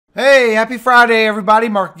Hey, happy Friday, everybody.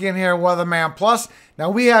 Mark again here, Weatherman Plus. Now,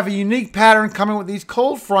 we have a unique pattern coming with these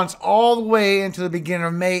cold fronts all the way into the beginning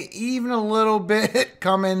of May, even a little bit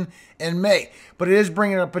coming in May. But it is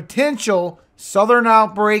bringing a potential southern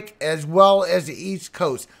outbreak as well as the East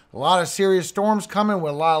Coast. A lot of serious storms coming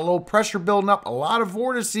with a lot of low pressure building up, a lot of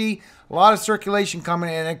vortice, a lot of circulation coming,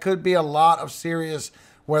 and it could be a lot of serious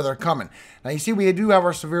weather coming. Now, you see, we do have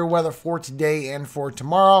our severe weather for today and for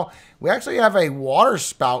tomorrow. We actually have a water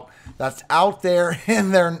spout that's out there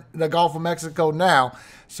in the Gulf of Mexico now.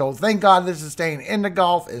 So thank God this is staying in the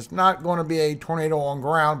Gulf. It's not going to be a tornado on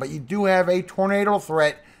ground, but you do have a tornado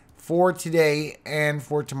threat for today and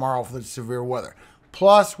for tomorrow for the severe weather.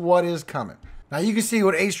 Plus what is coming. Now, you can see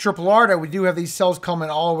with HRRR that we do have these cells coming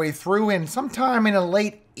all the way through, and sometime in the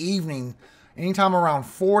late evening, anytime around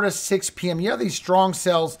 4 to 6 p.m., you have these strong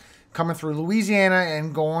cells coming through Louisiana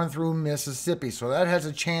and going through Mississippi. So that has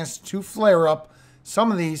a chance to flare up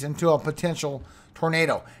some of these into a potential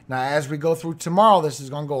tornado. Now, as we go through tomorrow, this is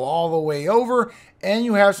going to go all the way over, and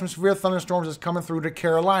you have some severe thunderstorms that's coming through the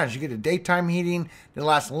Carolinas. You get a daytime heating that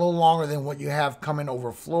lasts a little longer than what you have coming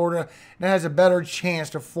over Florida, and it has a better chance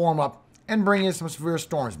to form up and bring in some severe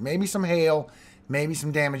storms, maybe some hail, maybe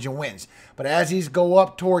some damaging winds. But as these go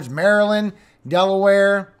up towards Maryland,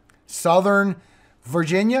 Delaware, southern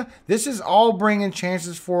Virginia, this is all bringing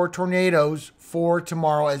chances for tornadoes for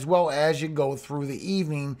tomorrow, as well as you go through the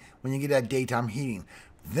evening when you get that daytime heating.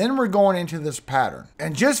 Then we're going into this pattern.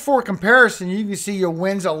 And just for comparison, you can see your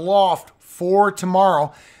winds aloft for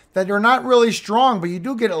tomorrow that they're not really strong, but you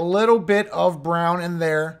do get a little bit of brown in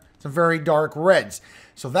there, some very dark reds.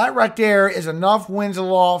 So that right there is enough winds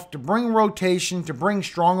aloft to bring rotation, to bring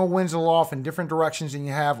stronger winds aloft in different directions than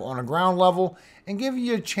you have on a ground level, and give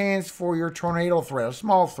you a chance for your tornado threat, a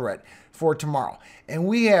small threat for tomorrow. And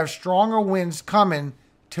we have stronger winds coming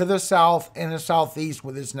to the south and the southeast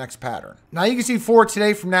with this next pattern. Now, you can see for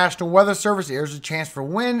today from National Weather Service, there's a chance for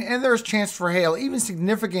wind and there's a chance for hail, even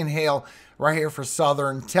significant hail right here for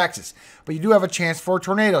southern Texas. But you do have a chance for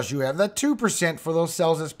tornadoes. You have that 2% for those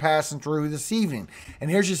cells that's passing through this evening. And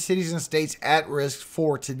here's your cities and states at risk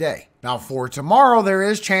for today. Now, for tomorrow, there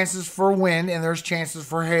is chances for wind and there's chances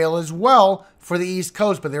for hail as well for the East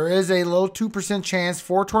Coast. But there is a low 2% chance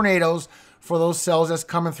for tornadoes for those cells that's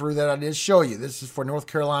coming through that I did show you. This is for North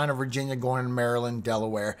Carolina, Virginia, going to Maryland,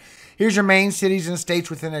 Delaware. Here's your main cities and states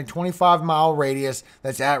within a 25-mile radius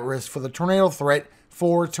that's at risk for the tornado threat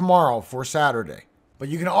for tomorrow, for Saturday. But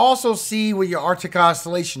you can also see with your Arctic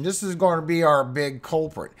oscillation, this is going to be our big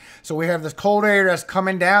culprit. So we have this cold air that's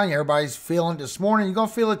coming down. Everybody's feeling it this morning. You're going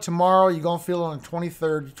to feel it tomorrow. You're going to feel it on the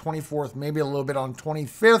 23rd, 24th, maybe a little bit on the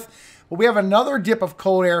 25th. But we have another dip of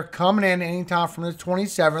cold air coming in anytime from the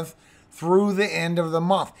 27th through the end of the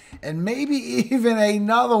month. And maybe even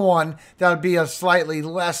another one that would be a slightly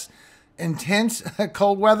less intense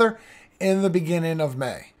cold weather in the beginning of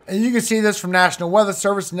May. And you can see this from National Weather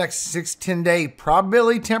Service. Next 6-10 day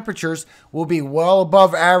probability temperatures will be well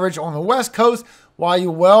above average on the West Coast, while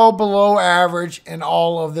you're well below average in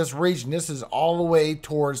all of this region. This is all the way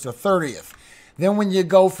towards the 30th. Then when you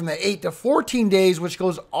go from the 8 to 14 days, which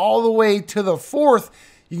goes all the way to the 4th,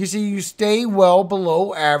 you can see you stay well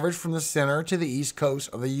below average from the center to the east coast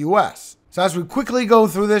of the U.S. So as we quickly go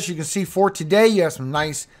through this, you can see for today, you have some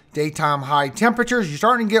nice daytime high temperatures. You're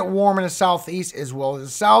starting to get warm in the southeast as well as the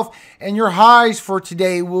south, and your highs for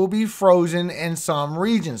today will be frozen in some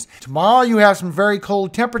regions. Tomorrow, you have some very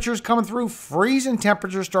cold temperatures coming through. Freezing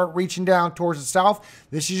temperatures start reaching down towards the south.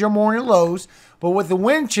 This is your morning lows. But with the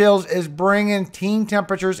wind chills is bringing teen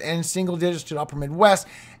temperatures and single digits to the upper Midwest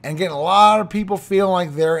and getting a lot of people feeling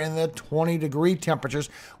like they're in the 20-degree temperatures,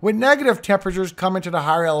 with negative temperatures coming to the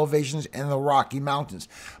higher elevations in the Rocky Mountains.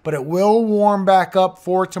 But it will warm back up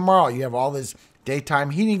for tomorrow. You have all this daytime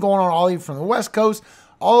heating going on all the way from the West Coast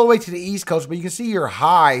all the way to the East Coast, but you can see your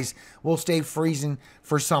highs will stay freezing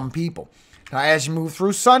for some people. Now, as you move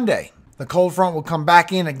through Sunday, the cold front will come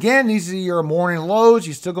back in again. These are your morning lows.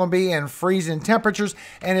 You're still going to be in freezing temperatures,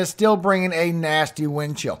 and it's still bringing a nasty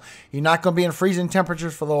wind chill. You're not going to be in freezing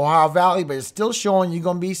temperatures for the Ohio Valley, but it's still showing you're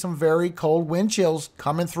going to be some very cold wind chills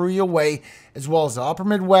coming through your way, as well as the upper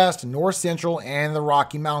Midwest, North Central, and the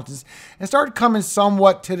Rocky Mountains, and start coming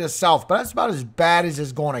somewhat to the south, but that's about as bad as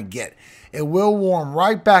it's going to get. It will warm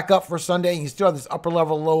right back up for Sunday, and you still have this upper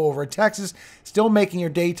level low over Texas, still making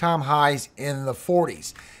your daytime highs in the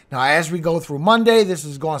 40s. Now, as we go through Monday, this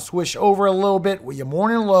is going to swish over a little bit with your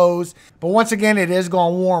morning lows. But once again, it is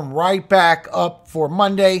going to warm right back up for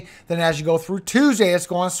Monday. Then as you go through Tuesday, it's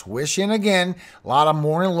going to swish in again. A lot of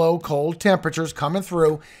morning low cold temperatures coming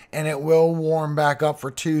through, and it will warm back up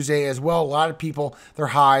for Tuesday as well. A lot of people, their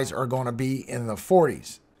highs are going to be in the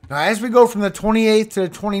 40s. Now, as we go from the 28th to the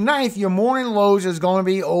 29th, your morning lows is going to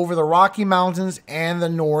be over the Rocky Mountains and the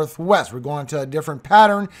Northwest. We're going to a different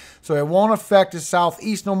pattern, so it won't affect the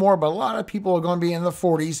Southeast no more, but a lot of people are going to be in the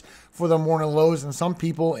 40s for the morning lows, and some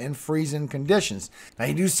people in freezing conditions. Now,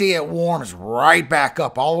 you do see it warms right back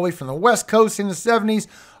up all the way from the West Coast in the 70s,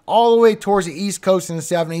 all the way towards the East Coast in the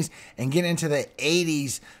 70s, and get into the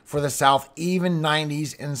 80s for the South, even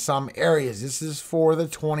 90s in some areas. This is for the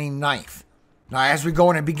 29th. Now, as we go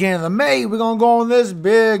in the beginning of May, we're going to go on this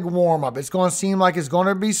big warm-up. It's going to seem like it's going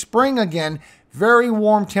to be spring again. Very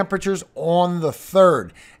warm temperatures on the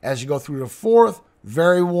 3rd. As you go through the 4th,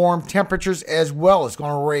 very warm temperatures as well. It's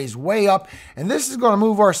going to raise way up, and this is going to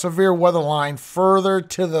move our severe weather line further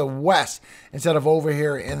to the west instead of over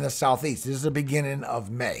here in the southeast. This is the beginning of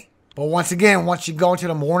May. But once again, once you go into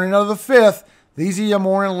the morning of the 5th, these are your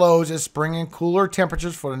morning lows as spring and cooler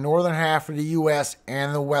temperatures for the northern half of the U.S.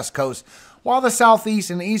 and the west coast, while the southeast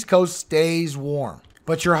and the east coast stays warm.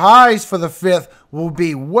 But your highs for the 5th will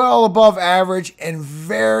be well above average and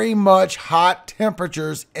very much hot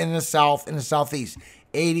temperatures in the south and the southeast,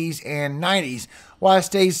 80s and 90s, while it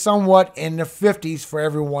stays somewhat in the 50s for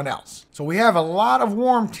everyone else. So we have a lot of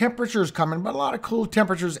warm temperatures coming, but a lot of cool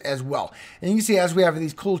temperatures as well. And you can see as we have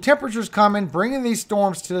these cool temperatures coming, bringing these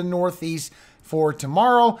storms to the northeast for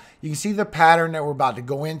tomorrow, you can see the pattern that we're about to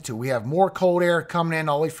go into. We have more cold air coming in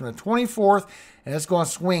all the way from the 24th, and it's going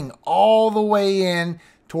to swing all the way in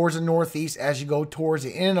towards the northeast as you go towards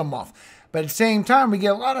the end of the month. But at the same time, we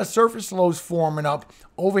get a lot of surface lows forming up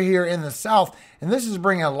over here in the south, and this is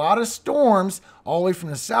bringing a lot of storms all the way from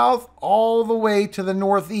the south all the way to the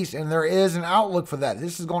northeast, and there is an outlook for that.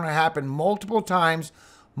 This is going to happen multiple times,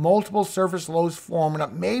 multiple surface lows forming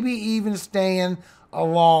up, maybe even staying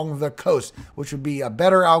along the coast, which would be a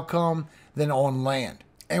better outcome than on land.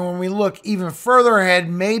 And when we look even further ahead,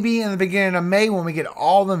 maybe in the beginning of May, when we get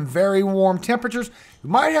all them very warm temperatures, we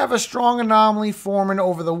might have a strong anomaly forming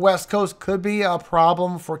over the west coast. Could be a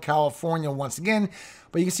problem for California once again.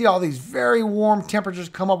 But you can see all these very warm temperatures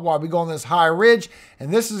come up while we go on this high ridge,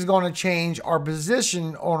 and this is going to change our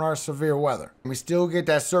position on our severe weather. We still get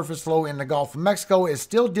that surface low in the Gulf of Mexico. It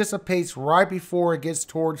still dissipates right before it gets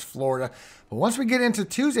towards Florida. But once we get into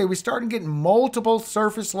Tuesday, we start getting multiple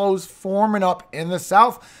surface lows forming up in the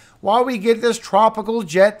south while we get this tropical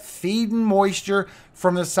jet feeding moisture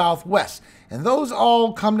from the southwest. And those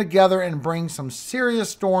all come together and bring some serious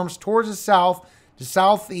storms towards the south, the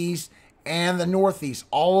southeast, and the northeast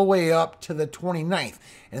all the way up to the 29th.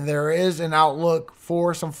 And there is an outlook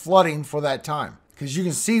for some flooding for that time. Because you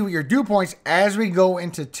can see with your dew points as we go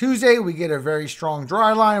into Tuesday, we get a very strong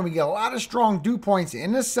dry line. We get a lot of strong dew points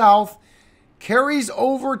in the south, carries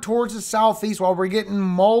over towards the southeast while we're getting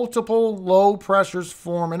multiple low pressures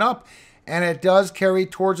forming up. And it does carry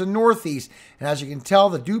towards the northeast. And as you can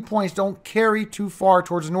tell, the dew points don't carry too far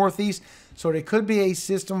towards the northeast. So there could be a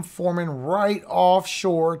system forming right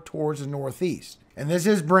offshore towards the northeast. And this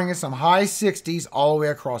is bringing some high 60s all the way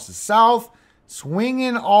across the south,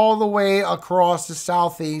 swinging all the way across the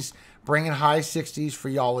southeast, bringing high 60s for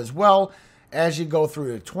y'all as well as you go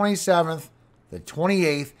through the 27th, the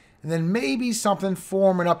 28th, and then maybe something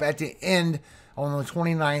forming up at the end on the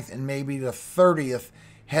 29th and maybe the 30th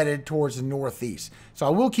headed towards the northeast. So I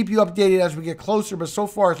will keep you updated as we get closer, but so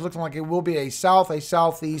far it's looking like it will be a south, a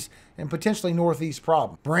southeast, and potentially northeast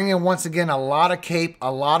problem. Bringing once again a lot of cape, a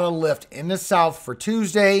lot of lift in the south for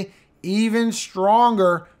Tuesday, even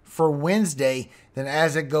stronger for Wednesday than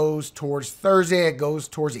as it goes towards Thursday, it goes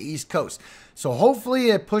towards the east coast. So hopefully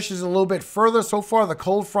it pushes a little bit further. So far the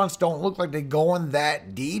cold fronts don't look like they're going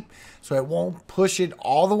that deep, so it won't push it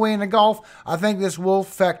all the way in the Gulf. I think this will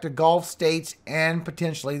affect the Gulf states and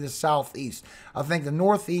potentially the southeast. I think the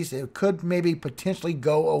northeast, it could maybe potentially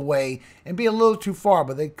go away and be a little too far,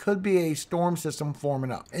 but there could be a storm system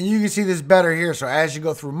forming up. And you can see this better here. So as you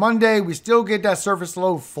go through Monday, we still get that surface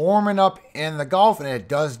low forming up in the Gulf, and it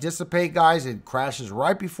does dissipate, guys. It crashes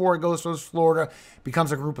right before it goes towards Florida,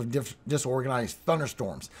 becomes a group of disorganized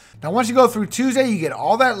thunderstorms. Now, once you go through Tuesday, you get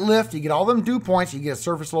all that lift, you get all them dew points, you get a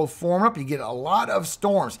surface low forming up, you get a lot of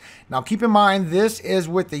storms. Now, keep in mind, this is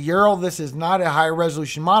with the Euro. This is not a high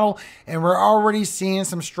resolution model, and we're already seeing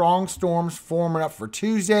some strong storms forming up for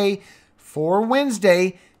Tuesday. For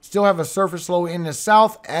Wednesday, still have a surface low in the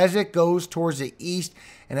south as it goes towards the east,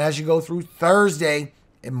 and as you go through Thursday,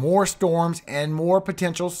 and more storms and more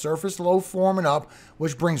potential surface low forming up,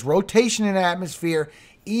 which brings rotation in the atmosphere,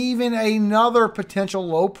 even another potential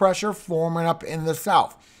low pressure forming up in the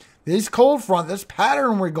south. This cold front, this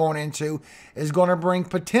pattern we're going into, is going to bring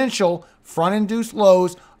potential front-induced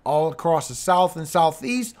lows all across the south and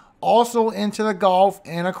southeast, also into the Gulf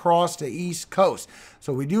and across the East Coast.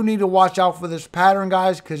 So we do need to watch out for this pattern,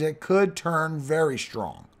 guys, because it could turn very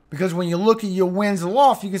strong. Because when you look at your winds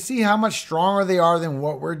aloft, you can see how much stronger they are than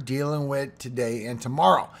what we're dealing with today and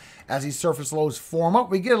tomorrow. As these surface lows form up,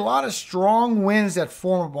 we get a lot of strong winds that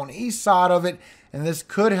form up on the east side of it, and this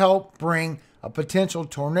could help bring a potential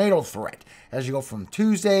tornado threat. As you go from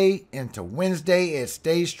Tuesday into Wednesday, it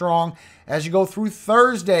stays strong. As you go through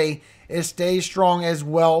Thursday, it stays strong as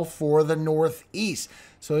well for the northeast.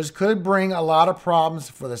 So this could bring a lot of problems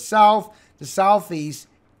for the south, the southeast,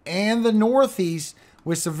 and the northeast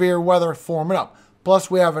with severe weather forming up.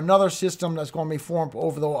 Plus, we have another system that's going to be formed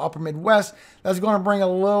over the upper Midwest that's going to bring a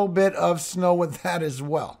little bit of snow with that as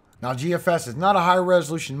well. Now, GFS is not a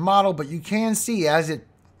high-resolution model, but you can see as it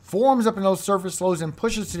forms up in those surface lows and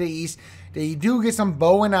pushes to the east that you do get some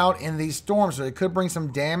bowing out in these storms. So it could bring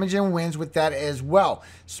some damage and winds with that as well,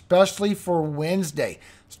 especially for Wednesday.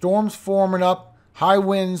 Storms forming up, high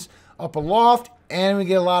winds up aloft, and we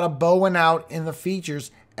get a lot of bowing out in the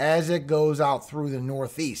features as it goes out through the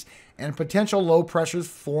northeast. And potential low pressures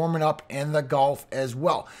forming up in the Gulf as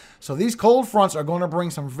well. So these cold fronts are going to bring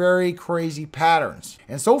some very crazy patterns.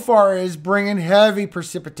 And so far it is bringing heavy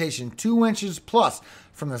precipitation, 2 inches plus,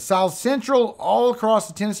 from the south central all across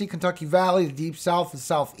the Tennessee, Kentucky Valley, the deep south, the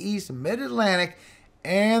southeast, mid-Atlantic,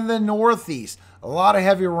 and the northeast. A lot of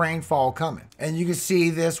heavy rainfall coming. And you can see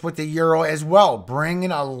this with the Euro as well,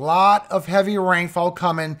 bringing a lot of heavy rainfall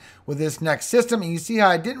coming with this next system. And you see how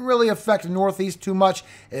it didn't really affect the northeast too much.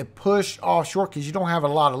 It pushed offshore because you don't have a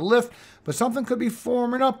lot of lift, but something could be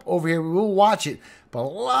forming up over here. We will watch it. But a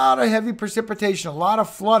lot of heavy precipitation, a lot of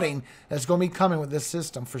flooding that's going to be coming with this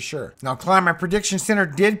system for sure. Now, Climate Prediction Center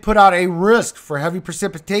did put out a risk for heavy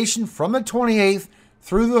precipitation from the 28th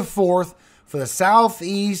through the 4th for the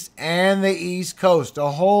southeast and the east coast.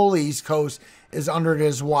 The whole east coast is under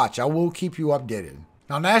this watch. I will keep you updated.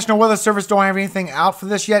 Now, National Weather Service don't have anything out for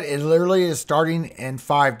this yet. It literally is starting in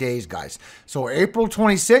 5 days, guys. So April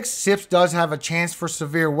 26th, SIPS does have a chance for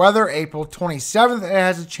severe weather. April 27th, it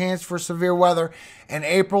has a chance for severe weather. And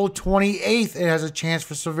April 28th, it has a chance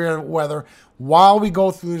for severe weather while we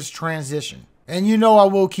go through this transition. And you know I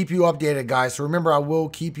will keep you updated, guys. So remember, I will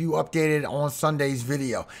keep you updated on Sunday's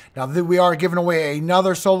video. Now, we are giving away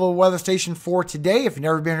another solo weather station for today. If you've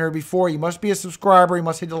never been here before, you must be a subscriber. You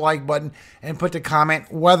must hit the like button and put the comment,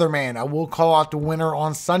 Weatherman. I will call out the winner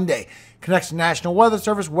on Sunday. Connects to National Weather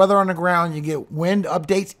Service, Weather on the Ground. You get wind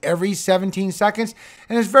updates every 17 seconds.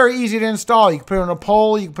 And it's very easy to install. You can put it on a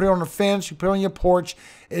pole. You can put it on a fence. You can put it on your porch.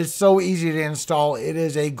 It's so easy to install. It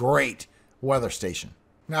is a great weather station.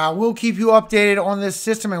 Now, we'll keep you updated on this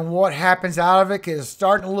system and what happens out of it, because it's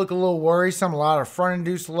starting to look a little worrisome. A lot of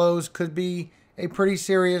front-induced lows could be a pretty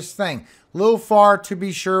serious thing. A little far to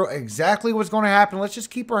be sure exactly what's going to happen. Let's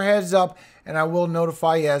just keep our heads up, and I will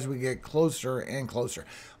notify you as we get closer and closer.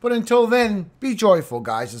 But until then, be joyful,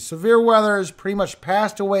 guys. The severe weather is pretty much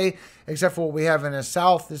passed away, except for what we have in the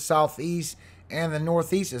south, the southeast, and the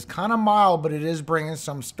northeast. It's kind of mild, but it is bringing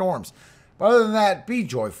some storms. But other than that, be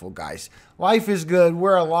joyful, guys. Life is good.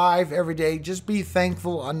 We're alive every day. Just be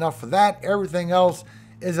thankful enough for that. Everything else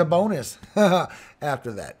is a bonus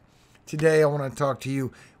after that. Today, I want to talk to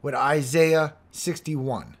you with Isaiah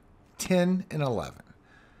 61, 10 and 11.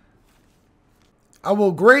 I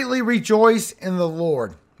will greatly rejoice in the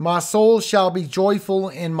Lord. My soul shall be joyful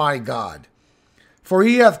in my God. For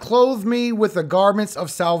he hath clothed me with the garments of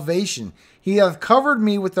salvation. He hath covered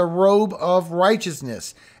me with the robe of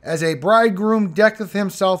righteousness, as a bridegroom decketh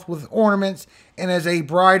himself with ornaments, and as a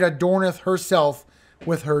bride adorneth herself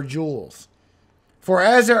with her jewels. For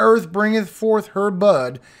as the earth bringeth forth her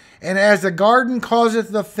bud, and as the garden causeth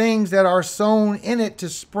the things that are sown in it to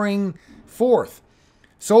spring forth,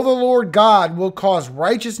 so the Lord God will cause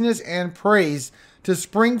righteousness and praise to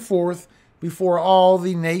spring forth before all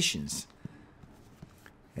the nations.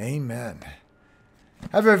 Amen.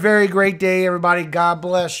 Have a very great day, everybody. God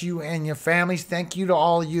bless you and your families. Thank you to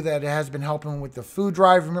all of you that has been helping with the food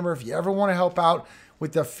drive. Remember, if you ever want to help out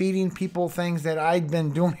with the feeding people things that I've been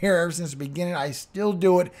doing here ever since the beginning, I still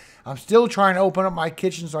do it. I'm still trying to open up my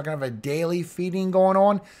kitchen so I can have a daily feeding going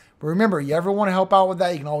on. But remember, you ever want to help out with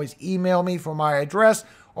that, you can always email me for my address,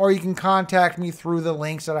 or you can contact me through the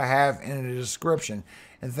links that I have in the description.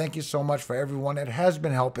 And thank you so much for everyone that has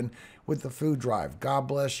been helping with the food drive. God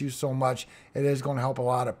bless you so much. It is going to help a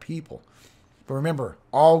lot of people. But remember,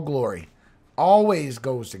 all glory always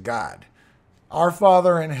goes to God, our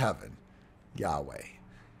Father in heaven, Yahweh.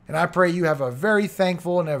 And I pray you have a very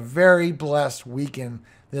thankful and a very blessed weekend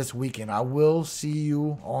this weekend. I will see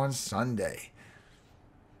you on Sunday.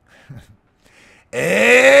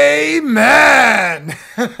 Amen.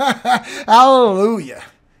 Hallelujah.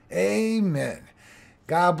 Amen.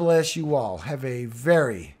 God bless you all. Have a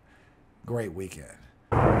very great weekend.